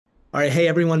All right. Hey,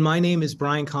 everyone. My name is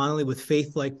Brian Connolly with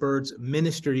Faith Like Birds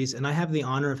Ministries, and I have the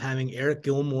honor of having Eric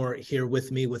Gilmour here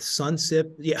with me with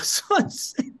Sunship. Yeah,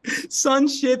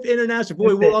 Sunship International. Boy,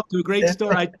 That's we're it. off to a great That's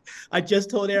start. it. I just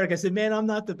told Eric, I said, man, I'm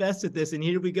not the best at this. And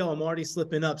here we go. I'm already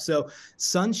slipping up. So,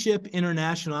 Sunship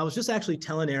International. I was just actually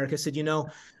telling Eric, I said,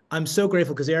 I'm so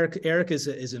grateful because Eric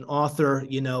is an author.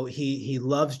 He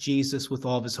loves Jesus with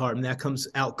all of his heart, and that comes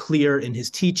out clear in his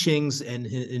teachings and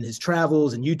in his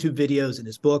travels and YouTube videos and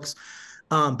his books.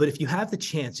 But if you have the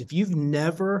chance, if you've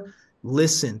never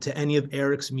listened to any of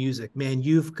Eric's music, man,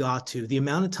 you've got to. The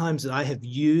amount of times that I have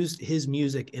used his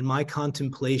music in my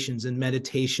contemplations and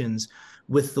meditations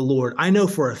with the Lord, I know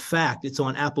for a fact it's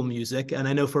on Apple Music, and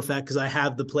I know for a fact because I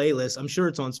have the playlist. I'm sure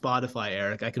it's on Spotify,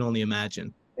 Eric. I can only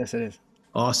imagine. Yes, it is.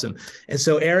 Awesome. And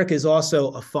so Eric is also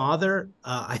a father.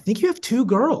 I think you have two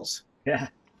girls. Yeah,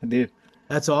 I do.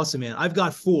 That's awesome, man. I've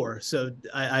got four, so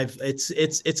I've it's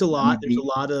a I'm a lot. There's a deep.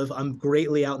 lot of I'm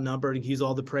greatly outnumbered and use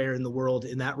all the prayer in the world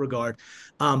in that regard.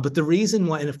 But the reason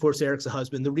why, and of course Eric's a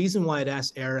husband, the reason why I'd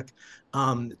asked Eric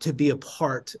to be a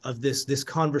part of this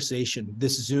conversation,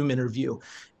 this Zoom interview,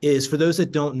 is for those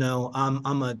that don't know,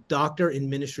 I'm a doctor in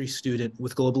ministry student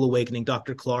with Global Awakening,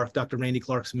 Dr. Clark, Dr. Randy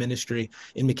Clark's ministry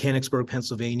in Mechanicsburg,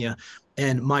 Pennsylvania.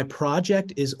 And my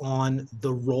project is on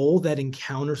the role that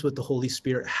encounters with the Holy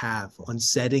Spirit have on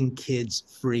setting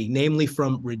kids free, namely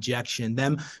from rejection,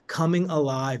 them coming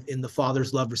alive in the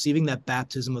Father's love, receiving that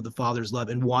baptism of the Father's love,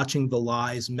 and watching the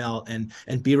lies melt and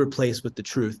be replaced with the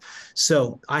truth.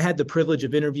 So I had the privilege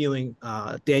of interviewing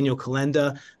Daniel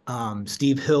Kalenda,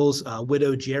 Steve Hill's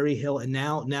widow, Jerry Hill, and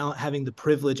now having the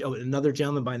privilege, another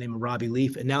gentleman by the name of Robbie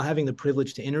Leaf, and now having the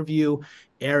privilege to interview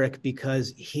Eric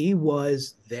because he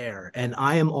was there. And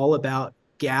I am all about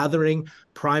gathering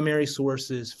primary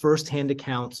sources, firsthand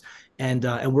accounts, and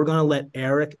we're going to let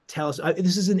Eric tell us.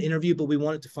 This is an interview, but we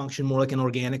want it to function more like an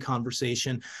organic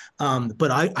conversation.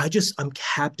 But I'm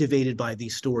captivated by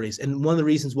these stories, and one of the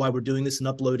reasons why we're doing this and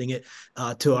uploading it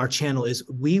to our channel is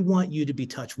we want you to be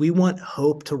touched. We want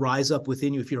hope to rise up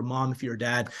within you. If you're a mom, if you're a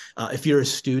dad, if you're a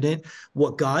student,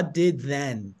 what God did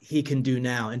then, He can do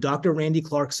now. And Dr. Randy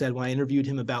Clark said when I interviewed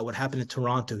him about what happened in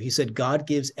Toronto, he said God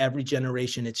gives every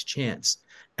generation its chance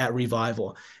at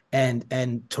revival.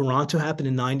 And Toronto happened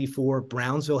in 94,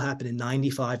 Brownsville happened in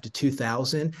 95 to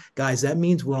 2000. Guys, that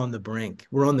means we're on the brink.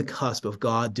 We're on the cusp of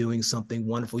God doing something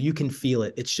wonderful. You can feel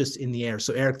it. It's just in the air.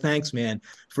 So Eric, thanks, man,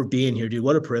 for being here, dude.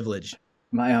 What a privilege.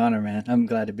 My honor, man. I'm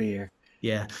glad to be here.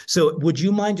 Yeah. So would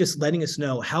you mind just letting us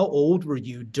know how old were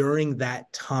you during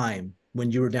that time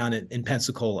when you were down in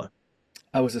Pensacola?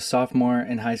 I was a sophomore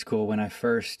in high school when I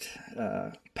first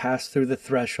passed through the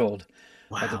threshold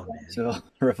of the Wow, man. Brownsville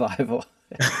revival.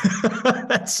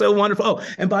 That's so wonderful. Oh,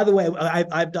 and by the way,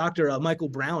 I've Dr. Michael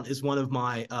Brown is one of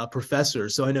my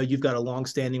professors, so I know you've got a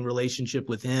long-standing relationship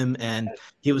with him, and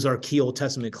he was our Key Old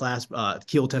Testament class,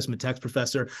 Key Old Testament text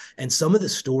professor. And some of the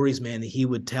stories, man, that he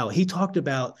would tell, he talked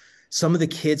about some of the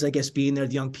kids, I guess, being there,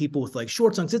 the young people with like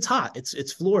short songs. It's hot.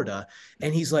 It's Florida,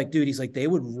 and he's like, dude, he's like, they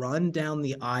would run down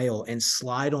the aisle and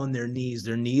slide on their knees.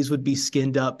 Their knees would be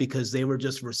skinned up because they were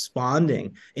just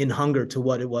responding in hunger to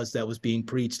what it was that was being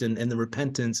preached and the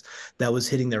repentance that was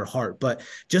hitting their heart. But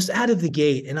just out of the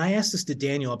gate, and I asked this to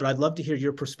Daniel, but I'd love to hear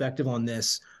your perspective on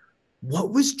this.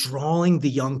 What was drawing the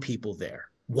young people there?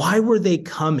 Why were they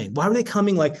coming? Why were they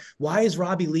coming? Like, why is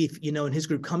Robbie Leaf, and his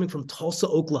group coming from Tulsa,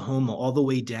 Oklahoma, all the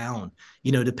way down,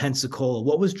 to Pensacola?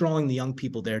 What was drawing the young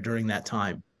people there during that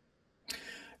time?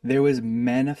 There was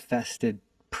manifested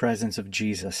presence of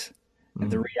Jesus.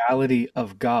 The Mm. reality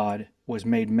of God was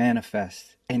made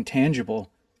manifest and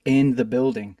tangible in the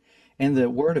building. And the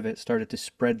word of it started to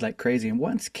spread like crazy. And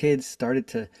once kids started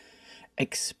to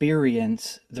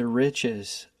experience the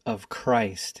riches of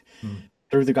Christ Mm.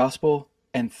 through the gospel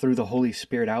and through the Holy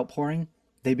Spirit outpouring,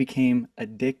 they became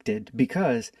addicted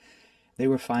because they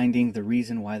were finding the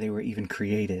reason why they were even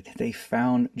created. They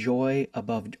found joy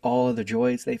above all other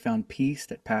joys. They found peace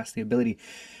that passed the ability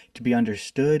to be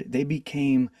understood. They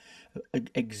became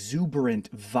exuberant,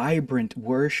 vibrant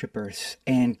worshipers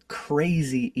and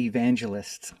crazy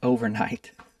evangelists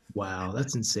overnight. Wow,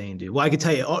 that's insane, dude. Well, I could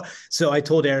tell you. So I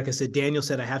told Eric, I said, Daniel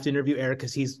said I have to interview Eric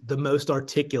because he's the most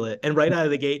articulate. And right out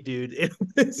of the gate, dude,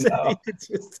 No.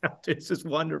 it's just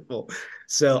wonderful.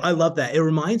 So I love that. It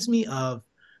reminds me of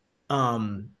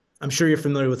I'm sure you're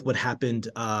familiar with what happened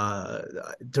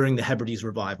during the Hebrides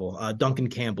revival. Duncan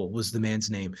Campbell was the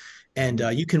man's name, and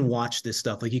you can watch this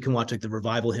stuff. Like you can watch like the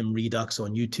revival hymn Redux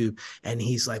on YouTube, and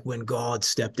he's like, when God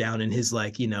stepped down in his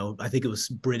like, I think it was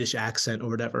British accent or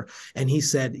whatever, and he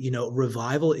said,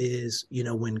 revival is,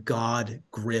 when God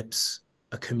grips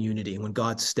a community, when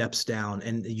God steps down,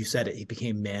 and you said it, he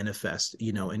became manifest,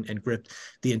 and gripped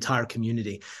the entire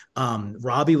community.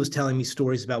 Robbie was telling me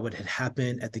stories about what had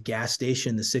happened at the gas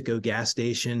station, the Sicko gas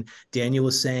station. Daniel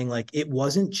was saying, like, it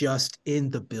wasn't just in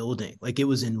the building, like it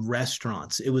was in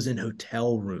restaurants, it was in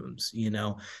hotel rooms.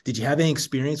 Did you have any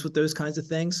experience with those kinds of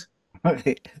things?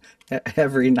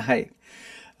 Every night.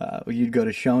 You'd go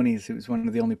to Shoney's. It was one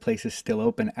of the only places still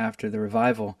open after the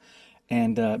revival.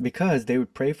 And because they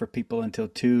would pray for people until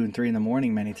 2 and 3 in the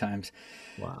morning many times,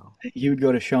 Wow. you would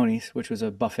go to Shoney's, which was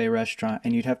a buffet restaurant,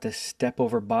 and you'd have to step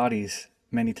over bodies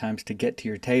many times to get to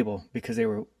your table because they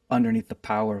were underneath the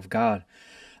power of God.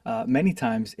 Many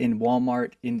times in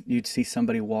Walmart, you'd see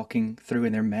somebody walking through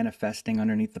and they're manifesting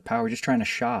underneath the power, just trying to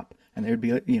shop. And there'd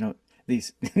be,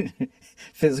 these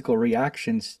physical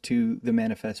reactions to the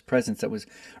manifest presence that was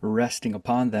resting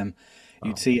upon them.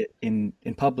 You'd Wow. see it in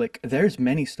public. There's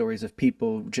many stories of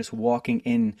people just walking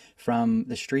in from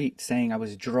the street saying, I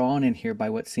was drawn in here by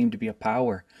what seemed to be a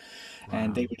power,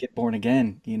 and they Wow. would get born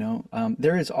again.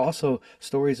 There is also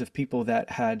stories of people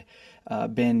that had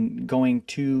been going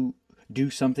to do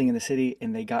something in the city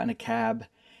and they got in a cab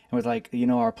and was like,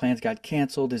 our plans got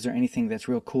canceled. Is there anything that's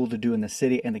real cool to do in the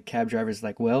city? And the cab driver's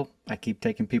like, well, I keep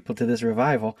taking people to this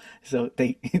revival. So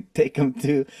they take them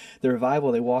to the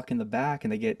revival. They walk in the back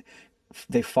and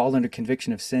they fall under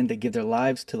conviction of sin. They give their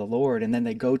lives to the Lord. And then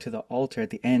they go to the altar at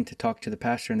the end to talk to the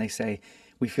pastor and they say,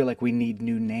 we feel like we need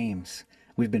new names.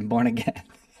 We've been born again.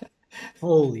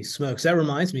 Holy smokes. That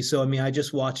reminds me. So, I mean, I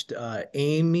just watched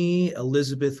Amy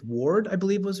Elizabeth Ward, I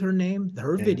believe was her name,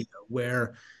 her Yeah. video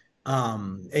where,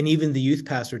 and even the youth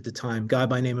pastor at the time, guy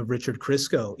by name of Richard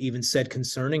Crisco, even said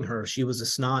concerning her, she was a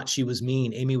snot, she was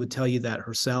mean. Amy would tell you that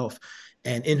herself.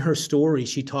 And in her story,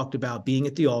 she talked about being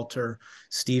at the altar,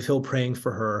 Steve Hill praying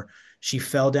for her. She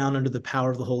fell down under the power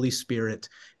of the Holy Spirit.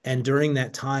 And during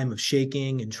that time of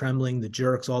shaking and trembling, the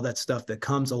jerks, all that stuff that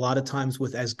comes a lot of times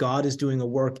with, as God is doing a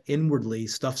work inwardly,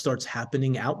 stuff starts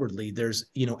happening outwardly. There's,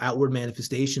 outward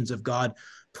manifestations of God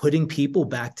putting people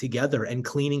back together and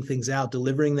cleaning things out,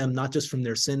 delivering them not just from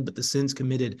their sin, but the sins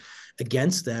committed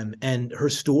against them. And her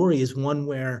story is one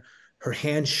where her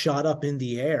hand shot up in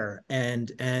the air,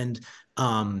 and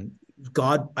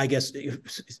God, I guess,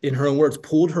 in her own words,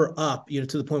 pulled her up, to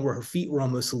the point where her feet were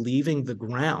almost leaving the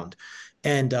ground.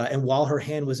 And while her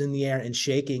hand was in the air and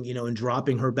shaking, and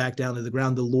dropping her back down to the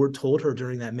ground, the Lord told her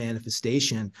during that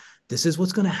manifestation, "This is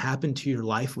what's going to happen to your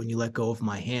life when you let go of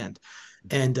my hand."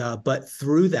 And but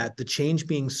through that, the change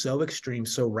being so extreme,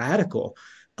 so radical,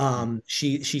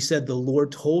 she said the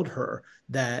Lord told her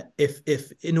that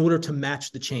if in order to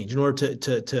match the change, in order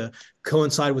to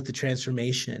coincide with the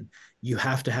transformation, you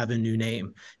have to have a new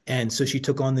name. And so she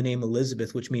took on the name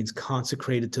Elizabeth, which means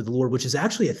consecrated to the Lord, which is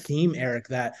actually a theme, Eric,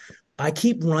 that I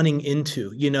keep running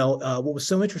into. What was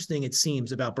so interesting, it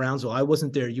seems, about Brownsville. I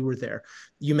wasn't there; you were there.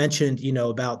 You mentioned,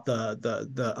 about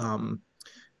the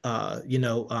you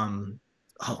know,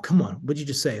 oh, come on, what did you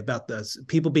just say about the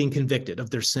people being convicted of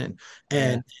their sin,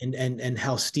 Yeah. and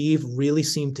how Steve really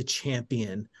seemed to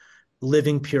champion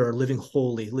living pure, living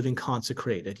holy, living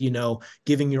consecrated,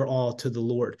 giving your all to the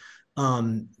Lord.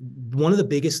 One of the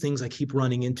biggest things I keep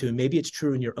running into, and maybe it's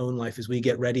true in your own life as we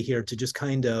get ready here to just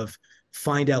kind of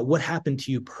find out what happened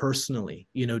to you personally,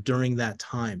 during that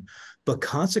time. But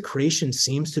consecration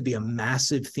seems to be a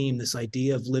massive theme, this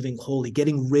idea of living holy,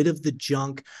 getting rid of the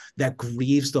junk that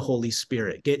grieves the Holy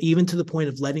Spirit, get even to the point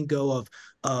of letting go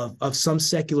of some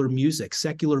secular music,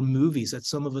 secular movies that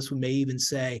some of us may even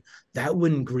say that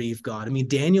wouldn't grieve God. I mean,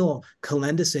 Daniel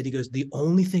Kalenda said, he goes, the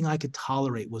only thing I could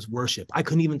tolerate was worship. I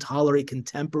couldn't even tolerate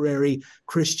contemporary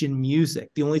Christian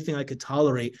music. The only thing I could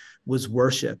tolerate was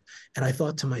worship. And I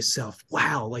thought to myself,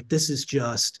 wow, like this is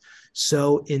just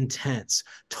so intense.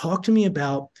 Talk to me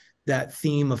about that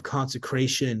theme of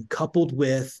consecration coupled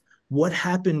with what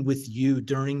happened with you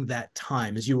during that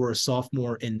time as you were a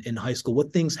sophomore in high school.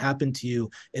 What things happened to you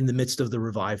in the midst of the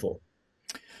revival?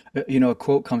 A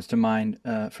quote comes to mind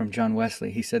from John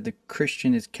Wesley. He said, the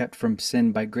Christian is kept from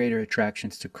sin by greater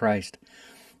attractions to Christ.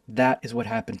 That is what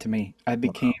happened to me. I Wow.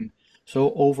 became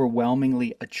so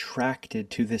overwhelmingly attracted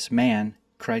to this man,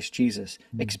 Christ Jesus,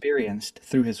 experienced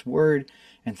through his word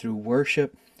and through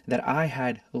worship, that I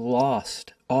had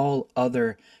lost all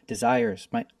other desires.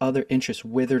 My other interests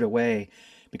withered away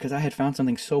because I had found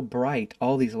something so bright.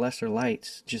 All these lesser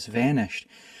lights just vanished.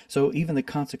 So even the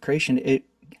consecration, it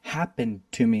happened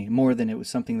to me more than it was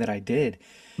something that I did.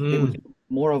 It was Mm,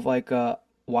 more of like,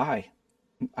 why?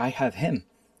 I have him.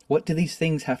 What do these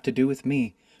things have to do with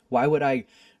me? Why would I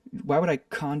why would I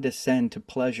condescend to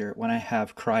pleasure when I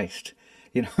have Christ?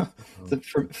 You know, Oh,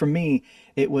 so for me,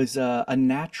 it was a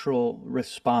natural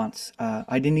response.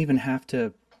 I didn't even have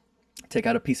to take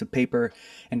out a piece of paper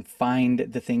and find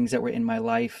the things that were in my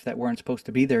life that weren't supposed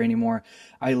to be there anymore.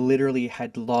 I literally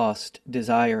had lost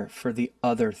desire for the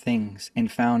other things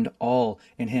and found all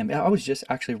in Him. I was just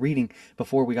actually reading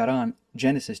before we got on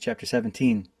Genesis chapter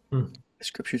 17. mm, The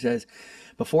scripture says,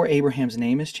 before Abraham's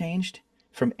name is changed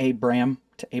from Abram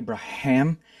to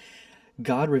Abraham,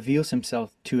 God reveals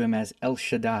himself to him as El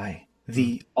Shaddai, mm.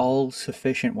 the all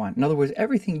sufficient one. In other words,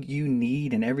 everything you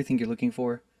need and everything you're looking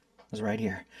for is right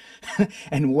here.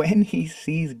 And when he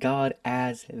sees God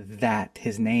as that,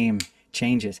 his name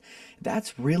changes.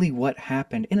 That's really what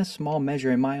happened in a small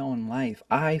measure in my own life.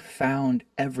 I found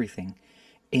everything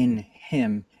in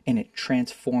him and it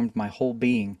transformed my whole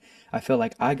being. I felt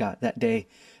like I got that day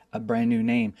a brand new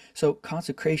name. So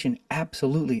consecration,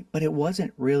 absolutely, but it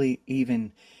wasn't really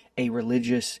even a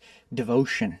religious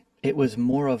devotion. It was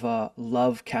more of a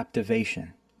love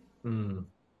captivation. Mm,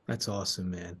 that's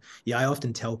awesome, man. Yeah, I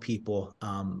often tell people,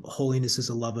 holiness is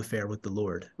a love affair with the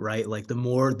Lord, right? Like the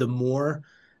more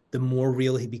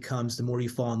real he becomes, the more you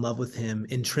fall in love with him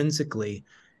intrinsically.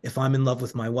 If I'm in love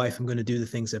with my wife, I'm going to do the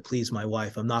things that please my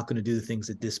wife. I'm not going to do the things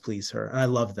that displease her. And I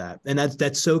love that. And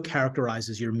that so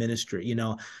characterizes your ministry. You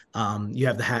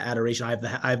have the hat adoration.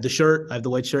 I have the shirt. I have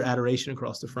the white shirt adoration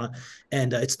across the front.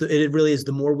 And it really is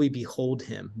the more we behold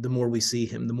him, the more we see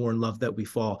him, the more in love that we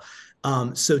fall.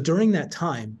 So during that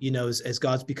time, as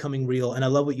God's becoming real, and I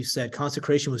love what you said,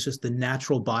 consecration was just the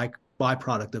natural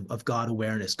byproduct of God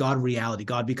awareness, God reality,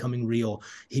 God becoming real.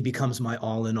 He becomes my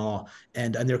all in all.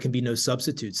 And there can be no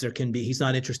substitutes. He's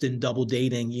not interested in double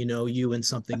dating, you and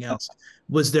something else.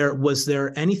 Was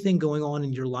there anything going on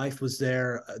in your life? Was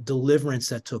there a deliverance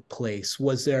that took place?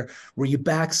 Were you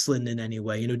backslidden in any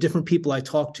way? Different people I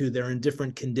talk to, they're in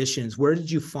different conditions. Where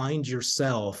did you find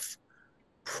yourself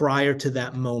prior to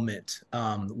that moment,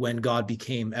 when God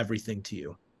became everything to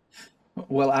you?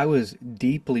 Well, I was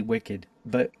deeply wicked,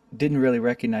 but didn't really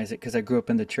recognize it because I grew up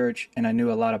in the church and I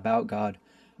knew a lot about God,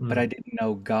 but I Mm, didn't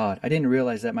know God. I didn't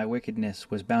realize that my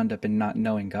wickedness was bound up in not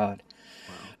knowing God.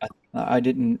 wow. I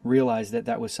didn't realize that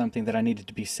that was something that I needed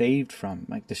to be saved from.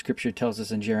 Like the scripture tells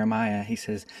us in Jeremiah, he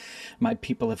says, my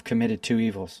people have committed two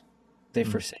evils. They've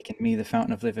Mm, forsaken me, the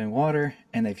fountain of living water,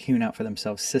 and they've hewn out for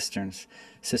themselves cisterns,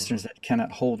 wow. cisterns that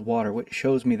cannot hold water, which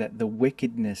shows me that the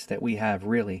wickedness that we have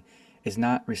really is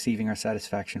not receiving our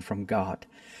satisfaction from God.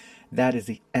 That is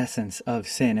the essence of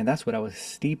sin, and that's what I was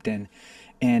steeped in.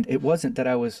 And it wasn't that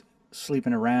I was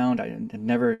sleeping around. I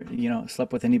never,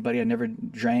 slept with anybody. I never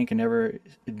drank. I never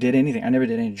did anything. I never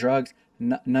did any drugs.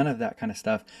 None of that kind of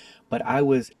stuff. But I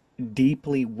was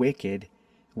deeply wicked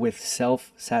with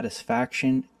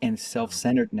self-satisfaction and Wow.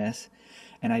 self-centeredness,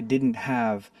 and I didn't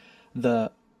have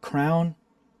the crown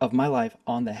of my life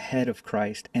on the head of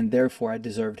Christ, and therefore I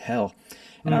deserved hell.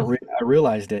 And Mm, I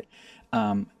realized it.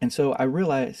 And so I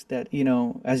realized that,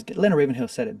 as Leonard Ravenhill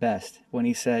said it best when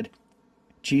he said,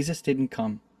 Jesus didn't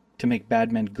come to make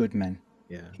bad men good men.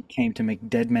 yeah. He came to make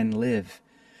dead men live.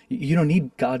 You don't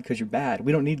need God because you're bad.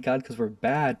 We don't need God because we're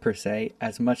bad per se,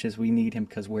 as much as we need Him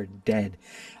because we're dead.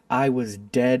 I was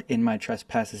dead in my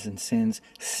trespasses and sins,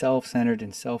 self centered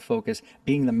and self focused,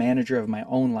 being the manager of my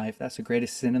own life. That's the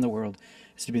greatest sin in the world,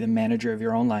 is to be the manager of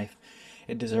your own life.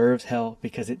 It deserves hell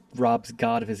because it robs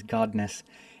God of His godness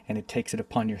and it takes it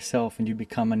upon yourself and you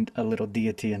become a little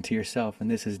deity unto yourself. And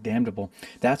this is damnable.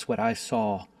 That's what I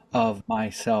saw of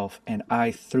myself, and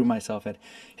I threw myself at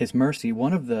His mercy.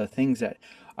 One of the things that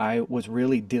I was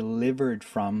really delivered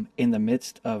from in the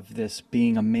midst of this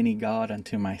being a mini God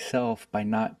unto myself by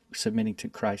not submitting to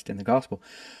Christ in the gospel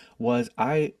was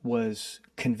I was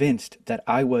convinced that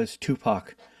I was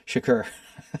Tupac Shakur.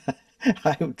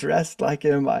 I dressed like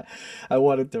him. I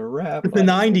wanted to rap. It's the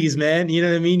 90s, man. You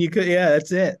know what I mean? Yeah,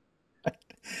 that's it.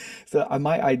 So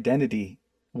my identity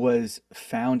was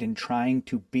found in trying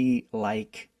to be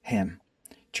like him,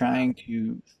 trying Wow.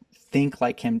 to think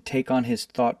like him, take on his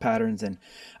thought patterns, and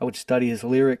I would study his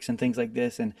lyrics and things like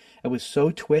this. And it was so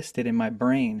twisted in my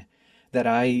brain that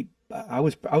I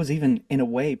was even in a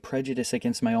way prejudiced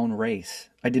against my own race.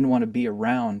 I didn't want to be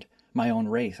around my own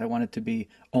race. I wanted to be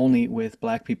only with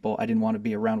black people. I didn't want to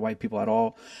be around white people at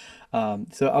all.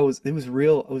 So it was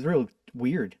real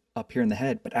weird up here in the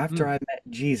head. But after Mm, I met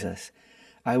Jesus,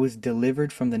 I was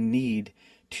delivered from the need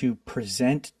to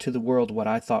present to the world what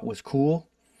I thought was cool.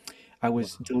 I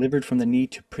was wow. delivered from the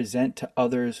need to present to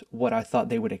others what I thought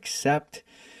they would accept.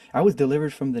 I was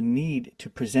delivered from the need to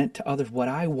present to others what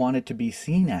I wanted to be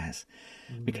seen as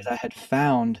because Mm, I had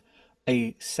found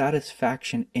a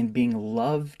satisfaction in being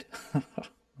loved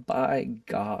by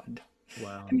God.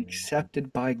 Wow, and man.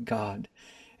 accepted by God.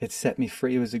 It set me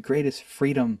free. It was the greatest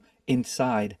freedom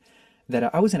inside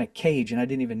that I was in a cage and I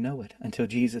didn't even know it until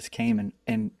Jesus came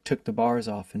and took the bars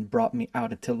off and brought me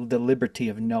out into the liberty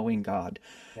of knowing God.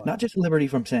 Not Wow. just liberty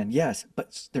from sin, yes,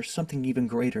 but there's something even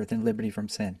greater than liberty from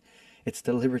sin. It's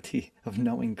the liberty of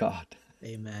knowing God.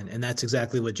 Amen. And that's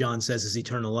exactly what John says is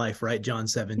eternal life, right? John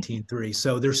 17:3.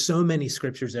 So there's so many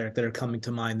scriptures, Eric, that are coming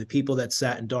to mind. The people that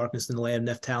sat in darkness in the land,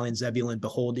 Naphtali and Zebulun,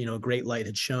 behold, a great light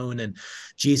had shone. And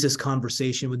Jesus'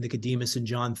 conversation with Nicodemus in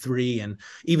John 3, and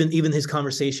even his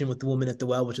conversation with the woman at the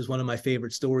well, which is one of my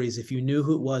favorite stories. If you knew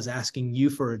who it was asking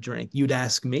you for a drink, you'd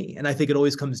ask me. And I think it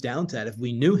always comes down to that if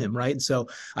we knew him, right? And so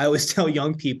I always tell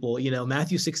young people,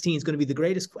 Matthew 16 is going to be the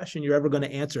greatest question you're ever going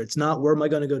to answer. It's not where am I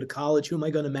going to go to college? Who am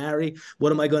I going to marry?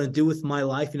 What am I going to do with my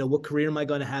life? What career am I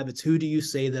going to have? It's who do you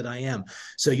say that I am?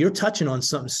 So you're touching on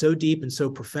something so deep and so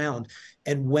profound.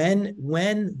 And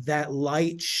when that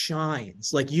light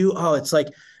shines, like it's like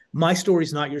my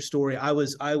story's not your story. I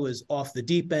was off the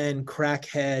deep end,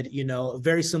 crackhead,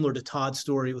 very similar to Todd's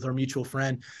story with our mutual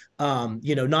friend.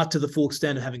 Not to the full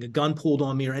extent of having a gun pulled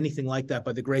on me or anything like that.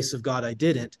 By the grace of God, I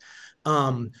didn't.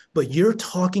 But you're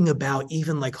talking about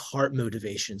even like heart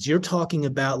motivations. You're talking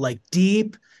about like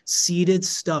deep seated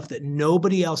stuff that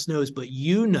nobody else knows, but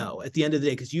at the end of the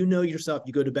day, because yourself,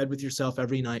 you go to bed with yourself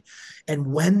every night. And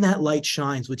when that light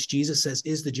shines, which Jesus says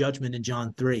is the judgment in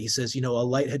John 3, he says, a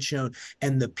light had shone,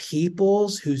 and the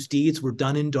peoples whose deeds were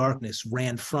done in darkness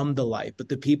ran from the light, but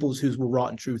the peoples whose were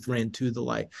wrought in truth ran to the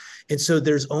light. And so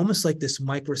there's almost like this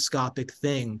microscopic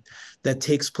thing that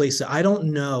takes place. I don't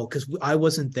know because I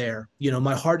wasn't there.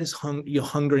 My heart is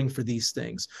hungering for these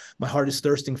things. My heart is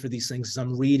thirsting for these things as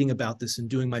I'm reading about this and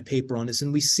doing my paper on this.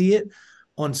 And we see it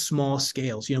on small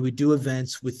scales. We do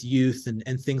events with youth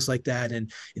and things like that.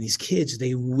 And these kids,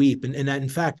 they weep. And in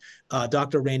fact,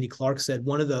 Dr. Randy Clark said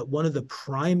one of the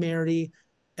primary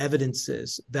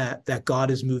evidences that God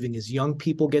is moving is young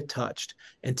people get touched.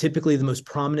 And typically the most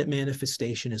prominent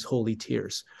manifestation is holy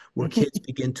tears, where kids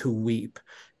begin to weep.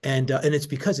 And it's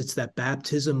because it's that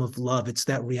baptism of love. It's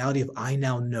that reality of I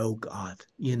now know God,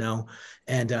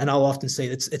 and I'll often say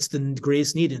it's the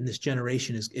greatest need in this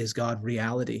generation is God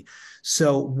reality.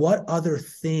 So what other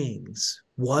things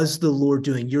was the Lord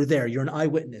doing? You're there, you're an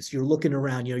eyewitness, you're looking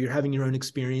around, you're having your own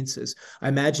experiences. I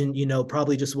imagine,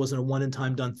 probably just wasn't a one and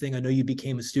time done thing. I know you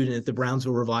became a student at the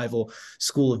Brownsville Revival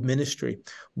School of Ministry.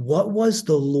 What was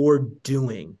the Lord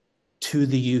doing to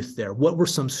the youth there? What were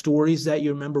some stories that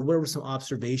you remember? What were some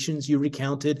observations you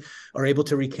recounted or able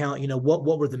to recount?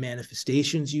 What were the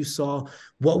manifestations you saw?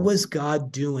 What was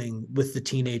God doing with the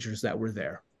teenagers that were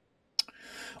there?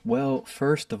 Well,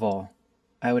 first of all,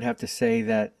 I would have to say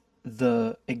that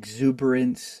the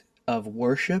exuberance of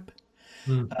worship,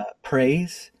 Mm,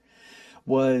 praise,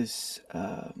 was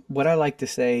what I like to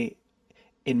say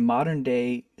in modern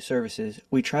day services,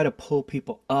 we try to pull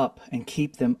people up and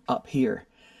keep them up here.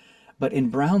 But in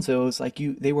Brownsville, it was like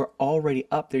they were already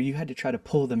up there. You had to try to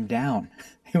pull them down.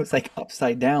 It was like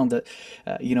upside down.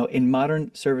 In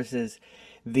modern services,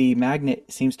 the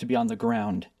magnet seems to be on the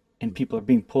ground and people are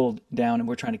being pulled down and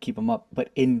we're trying to keep them up. But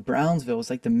in Brownsville,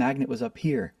 it's like the magnet was up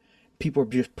here. People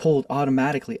were just pulled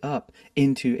automatically up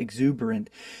into exuberant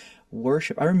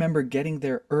worship. I remember getting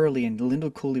there early and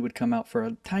Lyndall Cooley would come out for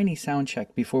a tiny sound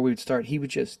check before we would start. He would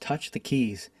just touch the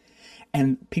keys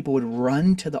and people would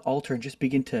run to the altar and just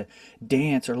begin to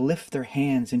dance or lift their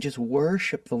hands and just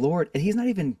worship the Lord. And he's not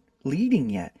even leading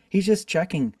yet. He's just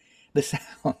checking the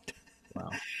sound. wow.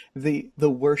 The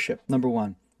worship, number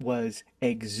one, was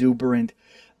exuberant,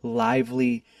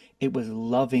 lively. It was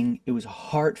loving. It was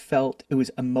heartfelt. It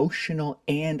was emotional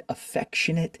and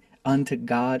affectionate unto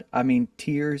God. I mean,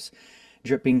 tears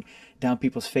dripping down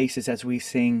people's faces as we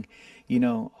sing,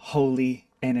 holy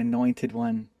and anointed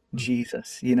one, Mm,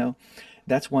 Jesus,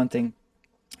 That's one thing.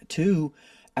 Two,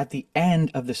 at the end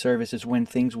of the service is when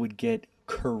things would get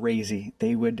crazy.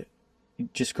 They would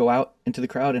just go out into the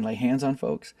crowd and lay hands on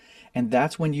folks. And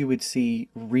that's when you would see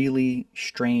really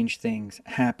strange things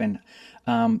happen.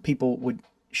 People would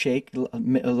shake,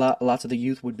 lots of the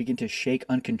youth would begin to shake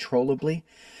uncontrollably.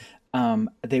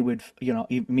 They would,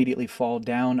 immediately fall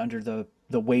down under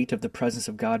the weight of the presence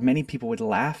of God. Many people would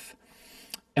laugh.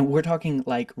 And we're talking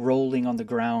like rolling on the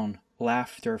ground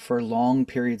laughter for long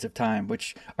periods of time,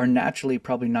 which are naturally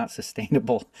probably not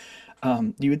sustainable.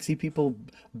 You would see people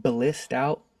blissed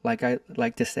out, like I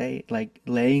like to say, like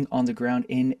laying on the ground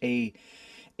in a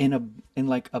in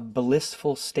like a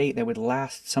blissful state that would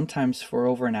last sometimes for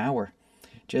over an hour,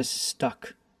 just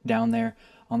stuck down there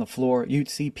on the floor. You'd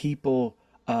see people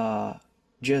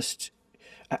just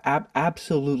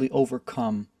absolutely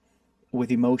overcome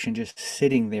with emotion, just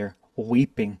sitting there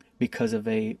weeping because of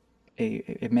a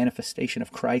manifestation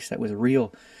of Christ that was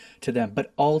real to them.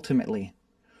 But ultimately,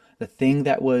 the thing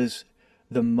that was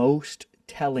the most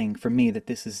telling for me that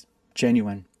this is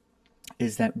genuine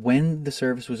is that when the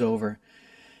service was over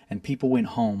and people went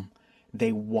home,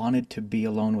 they wanted to be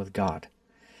alone with God.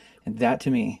 And that to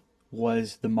me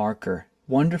was the marker.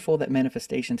 Wonderful that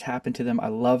manifestations happen to them. I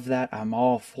love that. I'm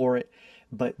all for it.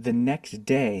 But the next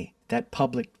day, that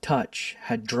public touch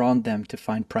had drawn them to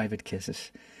find private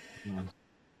kisses.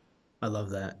 I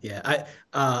love that. Yeah.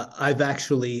 I've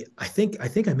actually I think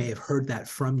I may have heard that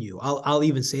from you. I'll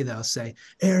even say that. I'll say,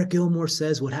 Eric Gilmour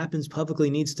says what happens publicly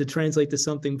needs to translate to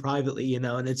something privately, and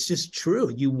it's just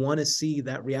true. You want to see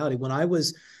that reality. When I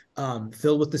was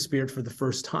filled with the Spirit for the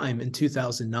first time in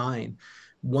 2009,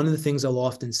 one of the things I'll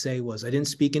often say was I didn't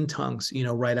speak in tongues,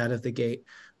 right out of the gate.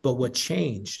 But what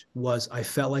changed was I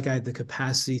felt like I had the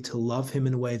capacity to love him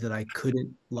in a way that I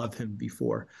couldn't love him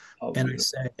before. Oh, And I beautiful.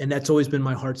 said, and that's always been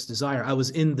my heart's desire. I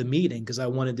was in the meeting because I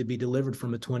wanted to be delivered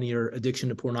from a 20-year addiction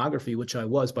to pornography, which I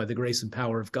was by the grace and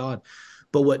power of God.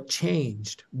 But what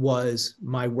changed was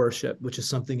my worship, which is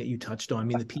something that you touched on. I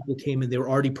mean, the people came in, they were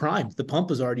already primed. The pump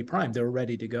was already primed. They were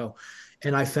ready to go.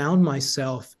 And I found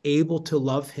myself able to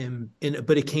love him.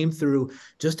 But it came through,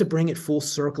 just to bring it full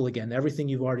circle again, everything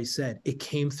you've already said, it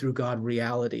came through God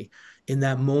reality. In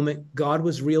that moment, God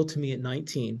was real to me at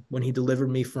 19 when he delivered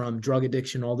me from drug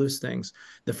addiction, all those things.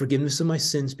 The forgiveness of my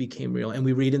sins became real. And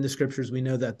we read in the scriptures, we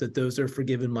know that those are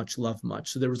forgiven much, love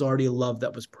much. So there was already a love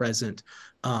that was present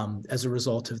as a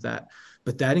result of that.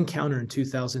 But that encounter in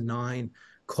 2009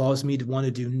 caused me to want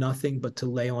to do nothing but to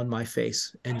lay on my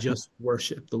face and just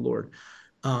worship the Lord.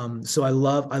 So I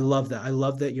love that. I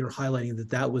love that you're highlighting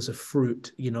that was a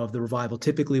fruit, of the revival.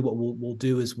 Typically, what we'll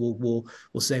do is we'll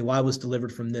say, "Well, I was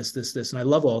delivered from this," and I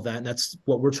love all that, and that's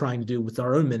what we're trying to do with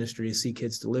our own ministry is see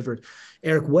kids delivered.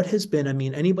 Eric, what has been? I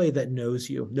mean, anybody that knows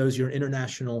you knows you're an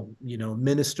international,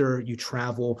 minister. You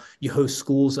travel, you host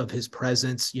schools of His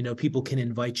presence. People can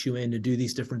invite you in to do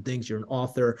these different things. You're an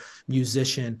author,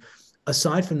 musician.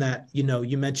 Aside from that,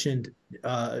 you mentioned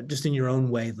just in your own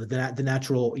way, the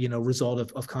natural,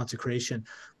 result of consecration.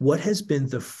 What has been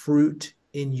the fruit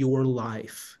in your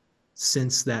life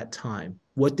since that time?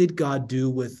 What did God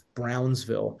do with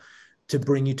Brownsville to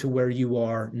bring you to where you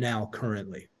are now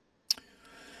currently?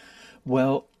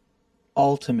 Well,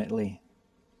 ultimately,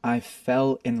 I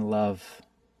fell in love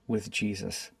with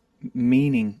Jesus,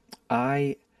 meaning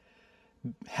I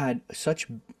had such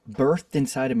birthed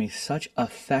inside of me such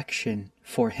affection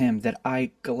for him that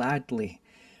I gladly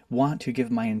want to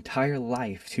give my entire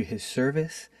life to his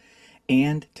service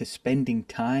and to spending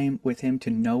time with him, to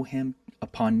know him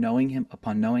upon knowing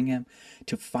him,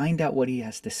 to find out what he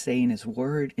has to say in his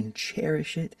word and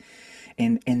cherish it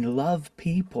and love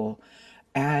people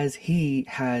as he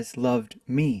has loved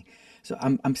me. So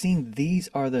I'm seeing these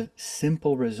are the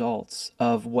simple results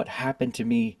of what happened to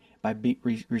me by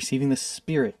receiving the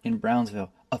Spirit in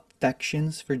Brownsville.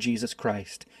 Affections for Jesus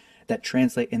Christ that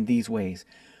translate in these ways: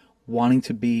 wanting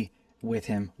to be with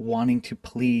him, wanting to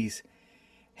please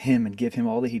him and give him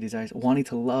all that he desires, wanting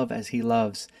to love as he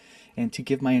loves, and to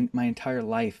give my entire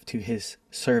life to his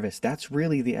service. That's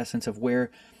really the essence of where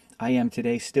I am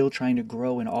today, still trying to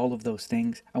grow in all of those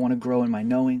things. I want to grow in my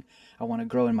knowing. I want to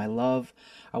grow in my love.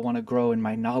 I want to grow in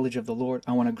my knowledge of the Lord.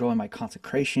 I want to grow in my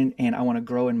consecration, and I want to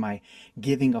grow in my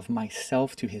giving of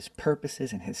myself to his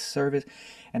purposes and his service.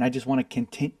 And I just want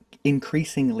to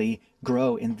increasingly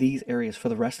grow in these areas for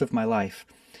the rest of my life.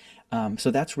 So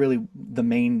that's really the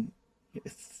main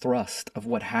thrust of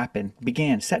what happened,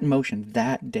 began, set in motion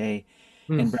that day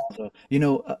Hmm. in Brownsville.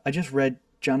 I just read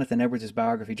Jonathan Edwards'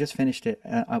 biography, just finished it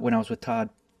when I was with Todd.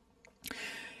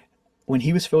 When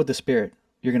he was filled with the Spirit,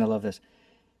 you're going to love this.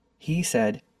 He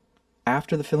said,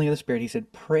 after the filling of the Spirit, he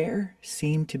said, prayer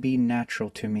seemed to be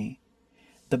natural to me,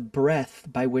 the breath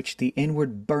by which the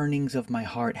inward burnings of my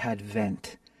heart had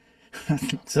vent.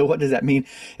 So what does that mean?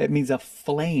 It means a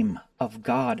flame of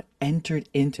God entered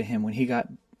into him when he got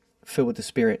filled with the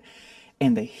Spirit.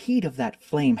 And the heat of that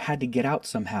flame had to get out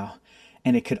somehow.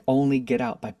 And it could only get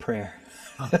out by prayer.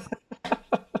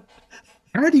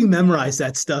 How do you memorize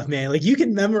that stuff, man? Like you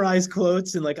can memorize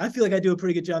quotes and like I feel like I do a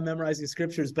pretty good job memorizing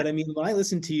scriptures, but I mean when I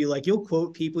listen to you, like you'll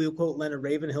quote people, you'll quote Leonard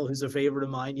Ravenhill, who's a favorite of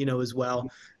mine, as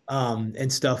well,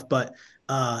 and stuff. But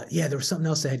yeah, there was something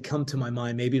else that had come to my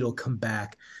mind. Maybe it'll come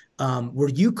back. Were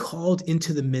you called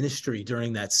into the ministry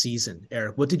during that season,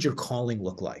 Eric? What did your calling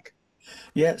look like?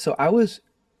 Yeah, so I was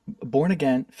born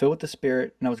again, filled with the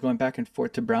Spirit, and I was going back and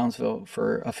forth to Brownsville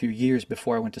for a few years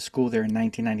before I went to school there in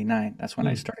 1999. That's when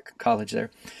I Hmm. started college there.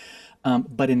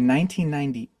 But in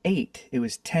 1998, it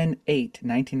was 10/8,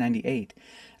 1998,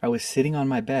 I was sitting on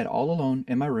my bed all alone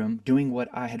in my room doing what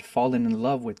I had fallen in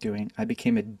love with doing. I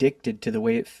became addicted to the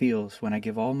way it feels when I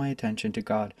give all my attention to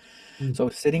God. Mm. So I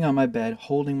was sitting on my bed,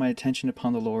 holding my attention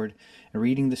upon the Lord, and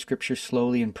reading the scriptures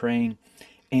slowly and praying.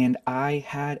 And I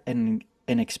had an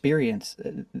experience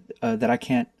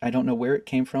that I don't know where it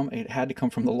came from. It had to come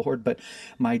from the Lord, but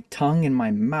my tongue and my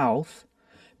mouth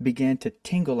began to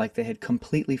tingle like they had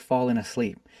completely fallen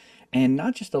asleep. And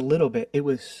not just a little bit, it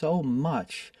was so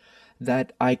much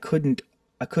that I couldn't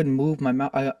move my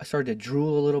mouth. I started to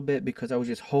drool a little bit because I was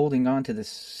just holding on to this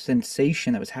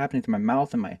sensation that was happening to my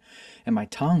mouth and my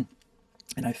tongue.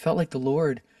 And I felt like the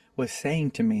Lord was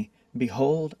saying to me,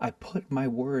 "Behold, I put my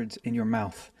words in your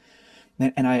mouth."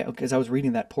 And as I was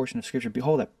reading that portion of scripture,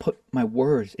 "Behold, I put my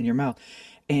words in your mouth."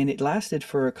 And it lasted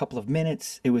for a couple of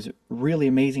minutes. It was really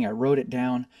amazing. I wrote it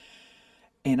down.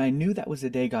 And I knew that was the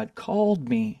day God called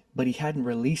me, but He hadn't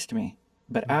released me.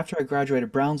 But after I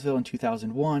graduated Brownsville in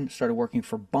 2001, started working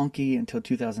for Bunkie until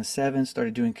 2007,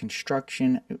 started doing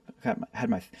construction, had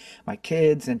my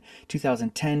kids, and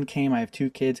 2010 came, I have two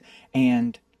kids,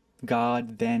 and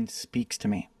God then speaks to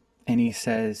me. And He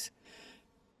says,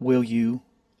 "Will you,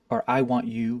 or I want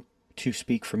you to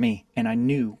speak for me." And I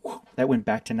knew that went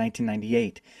back to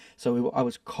 1998. So I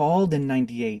was called in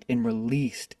 98 and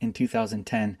released in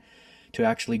 2010 to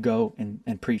actually go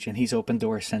and preach. And He's opened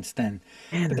doors since then.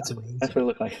 Man, But that's that's amazing. what it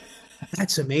looked like.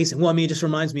 That's amazing. Well, I mean, it just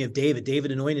reminds me of David.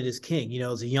 David anointed as king,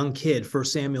 as a young kid,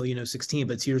 First Samuel, 16,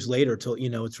 but it's years later till,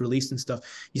 it's released and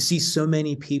stuff. You see so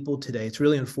many people today. It's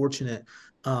really unfortunate,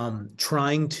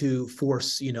 trying to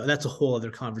force, and that's a whole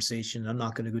other conversation. I'm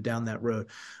not going to go down that road.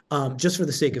 Just for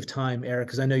the sake of time, Eric,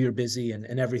 because I know you're busy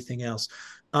and everything else.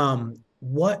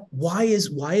 Why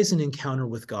is an encounter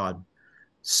with God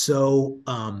so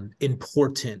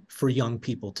important for young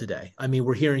people today? I mean,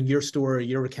 we're hearing your story,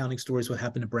 you're recounting stories, what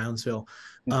happened to Brownsville.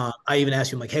 I even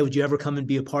asked you, I'm like, hey, would you ever come and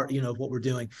be a part, of what we're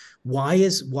doing? Why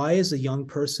is a young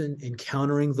person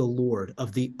encountering the Lord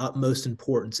of the utmost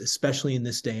importance, especially in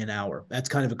this day and hour? That's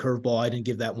kind of a curveball. I didn't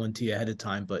give that one to you ahead of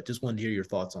time, but just wanted to hear your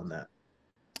thoughts on that.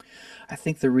 I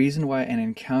think the reason why an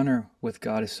encounter with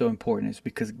God is so important is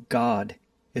because God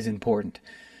is important.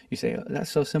 You say, "Oh, that's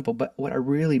so simple." But what I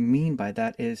really mean by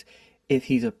that is if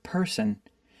He's a person,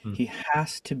 Hmm. He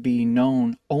has to be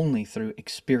known only through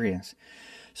experience.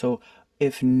 So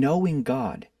if knowing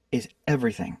God is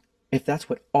everything, if that's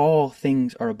what all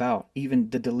things are about, even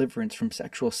the deliverance from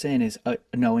sexual sin is a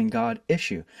knowing God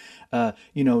issue.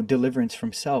 Deliverance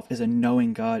from self is a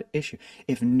knowing God issue.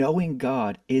 If knowing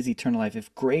God is eternal life,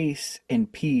 if grace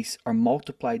and peace are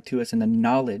multiplied to us in the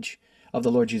knowledge of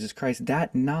the Lord Jesus Christ,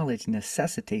 that knowledge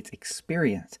necessitates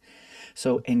experience.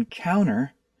 So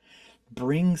encounter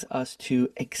brings us to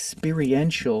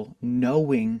experiential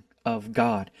knowing of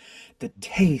God, the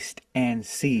taste and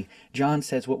see. John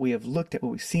says, "What we have looked at,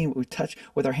 what we've seen, what we've touched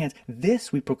with our hands,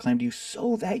 this we proclaim to you,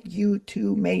 so that you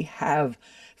too may have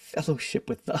fellowship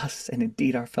with us." And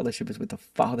indeed, our fellowship is with the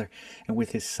Father and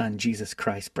with His Son, Jesus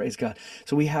Christ. Praise God.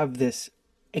 So we have this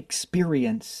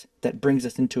experience that brings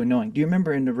us into a knowing. Do you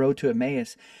remember in the road to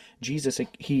Emmaus, Jesus,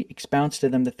 He expounds to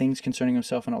them the things concerning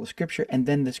Himself in all the scripture, and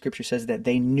then the scripture says that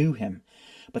they knew Him.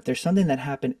 But there's something that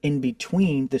happened in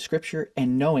between the scripture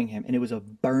and knowing Him, and it was a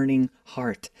burning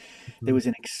heart. There was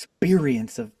an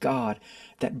experience of God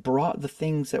that brought the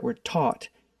things that were taught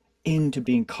into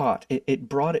being caught. It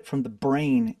brought it from the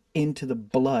brain into the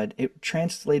blood. It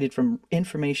translated from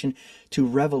information to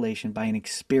revelation by an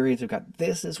experience of God.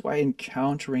 This is why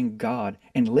encountering God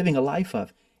and living a life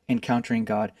of encountering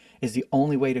God is the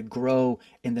only way to grow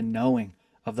in the knowing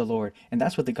of the Lord. And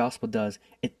that's what the gospel does.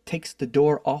 It takes the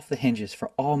door off the hinges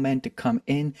for all men to come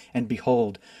in and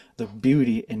behold the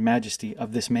beauty and majesty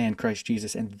of this man, Christ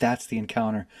Jesus. And that's the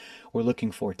encounter we're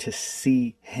looking for, to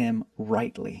see Him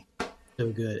rightly.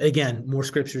 So good. Again, more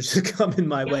scriptures to come in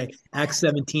my way. Acts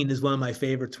 17 is one of my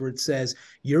favorites where it says,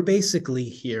 you're basically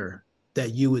here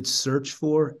that you would search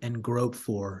for and grope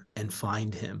for and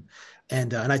find him.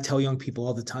 And I tell young people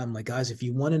all the time, like, guys, if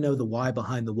you want to know the why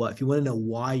behind the what, if you want to know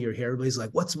why you're here, everybody's like,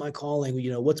 what's my calling?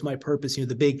 What's my purpose?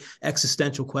 The big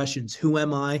existential questions, who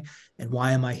am I and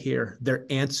why am I here? They're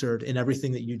answered in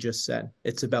everything that you just said.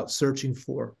 It's about searching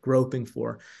for, groping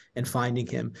for, and finding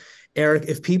him. Eric,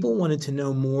 if people wanted to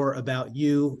know more about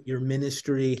you, your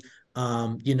ministry,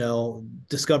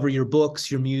 discover your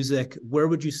books, your music, where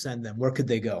would you send them? Where could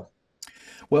they go?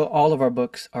 Well, all of our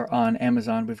books are on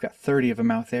Amazon. We've got 30 of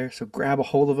them out there, so grab a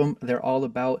hold of them. They're all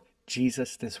about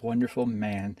Jesus, this wonderful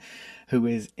man who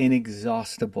is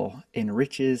inexhaustible in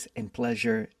riches and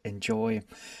pleasure and joy.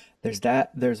 There's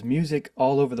that. There's music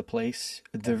all over the place.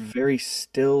 They're very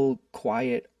still,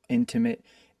 quiet, intimate,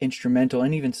 instrumental,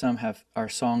 and even some have our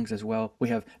songs as well.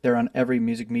 They're on every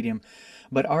music medium.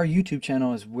 But our YouTube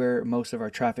channel is where most of our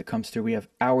traffic comes through. We have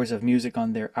hours of music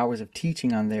on there, hours of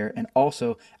teaching on there, and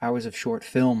also hours of short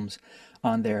films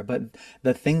on there. But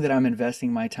the thing that I'm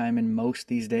investing my time in most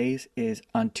these days is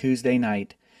on Tuesday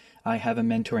night, I have a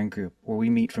mentoring group where we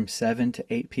meet from 7 to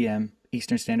 8 p.m.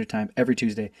 Eastern Standard Time every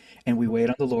Tuesday, and we wait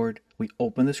on the Lord. We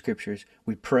open the scriptures,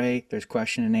 we pray, there's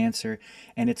question and answer,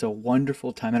 and it's a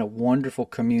wonderful time and a wonderful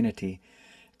community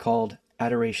called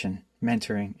Adoration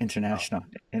Mentoring International.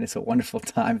 And it's a wonderful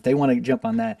time. If they want to jump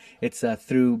on that, it's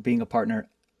through being a partner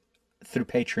through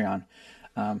Patreon.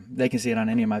 They can see it on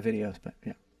any of my videos, but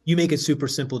yeah. You make it super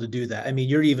simple to do that. I mean,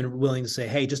 you're even willing to say,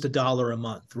 hey, just $1 a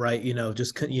month, right?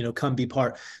 Just, come be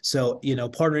part. So,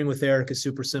 partnering with Eric is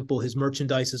super simple. His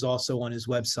merchandise is also on his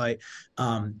website.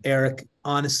 Eric,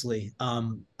 honestly,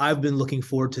 I've been looking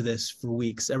forward to this for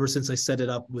weeks, ever since I set it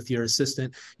up with your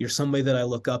assistant. You're somebody that I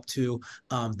look up to.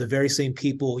 The very same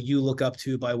people you look up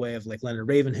to by way of like Leonard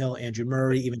Ravenhill, Andrew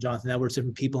Murray, even Jonathan Edwards,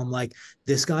 different people. I'm like,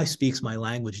 this guy speaks my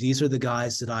language. These are the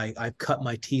guys that I've cut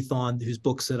my teeth on, whose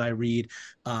books that I read.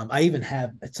 I even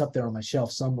have, it's up there on my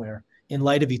shelf somewhere. In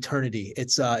Light of Eternity.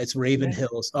 It's Yeah,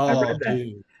 Ravenhill's. I read Oh, that.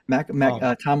 dude. Mac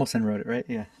Oh, Tomlinson wrote it, right?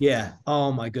 Yeah. yeah.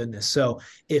 Oh my goodness. So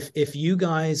if you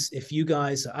guys,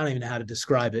 I don't even know how to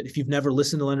describe it. If you've never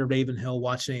listened to Leonard Ravenhill,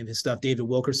 watched any of his stuff, David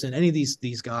Wilkerson, any of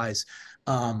these guys,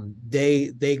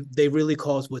 they really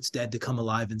cause what's dead to come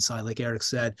alive inside, like Eric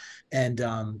said. And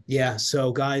yeah,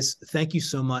 so guys, thank you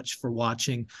so much for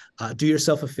watching. Do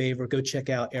yourself a favor, go check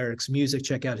out Eric's music,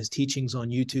 check out his teachings on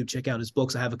YouTube, check out his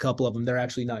books. I have a couple of them. They're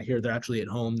actually not here, they're actually at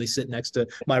home. They sit next to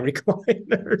my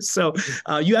recliner. So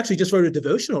you actually just wrote a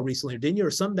devotional recently, didn't you? Or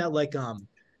something about like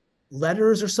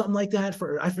letters or something like that.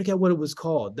 For I forget what it was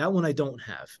called. That one I don't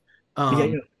have. Yeah, yeah.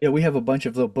 Um, Yeah, we have a bunch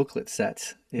of little booklet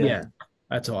sets. Yeah. yeah,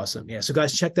 that's awesome. Yeah, so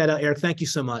guys, check that out. Eric, thank you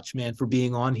so much, man, for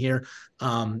being on here.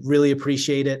 Really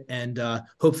appreciate it, and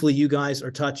hopefully you guys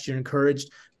are touched, you're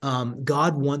encouraged.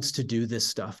 God wants to do this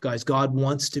stuff, guys. God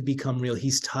wants to become real.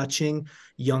 He's touching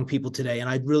young people today, and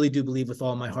I really do believe with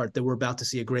all my heart that we're about to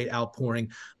see a great outpouring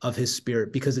of His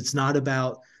Spirit, because it's not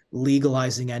about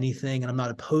legalizing anything, and I'm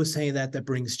not opposed to any of that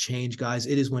brings change, guys.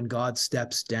 It is when God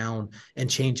steps down and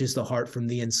changes the heart from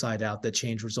the inside out that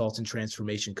change results and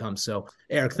transformation comes. So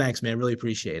Eric, thanks, man. Really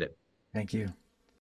appreciate it. Thank you.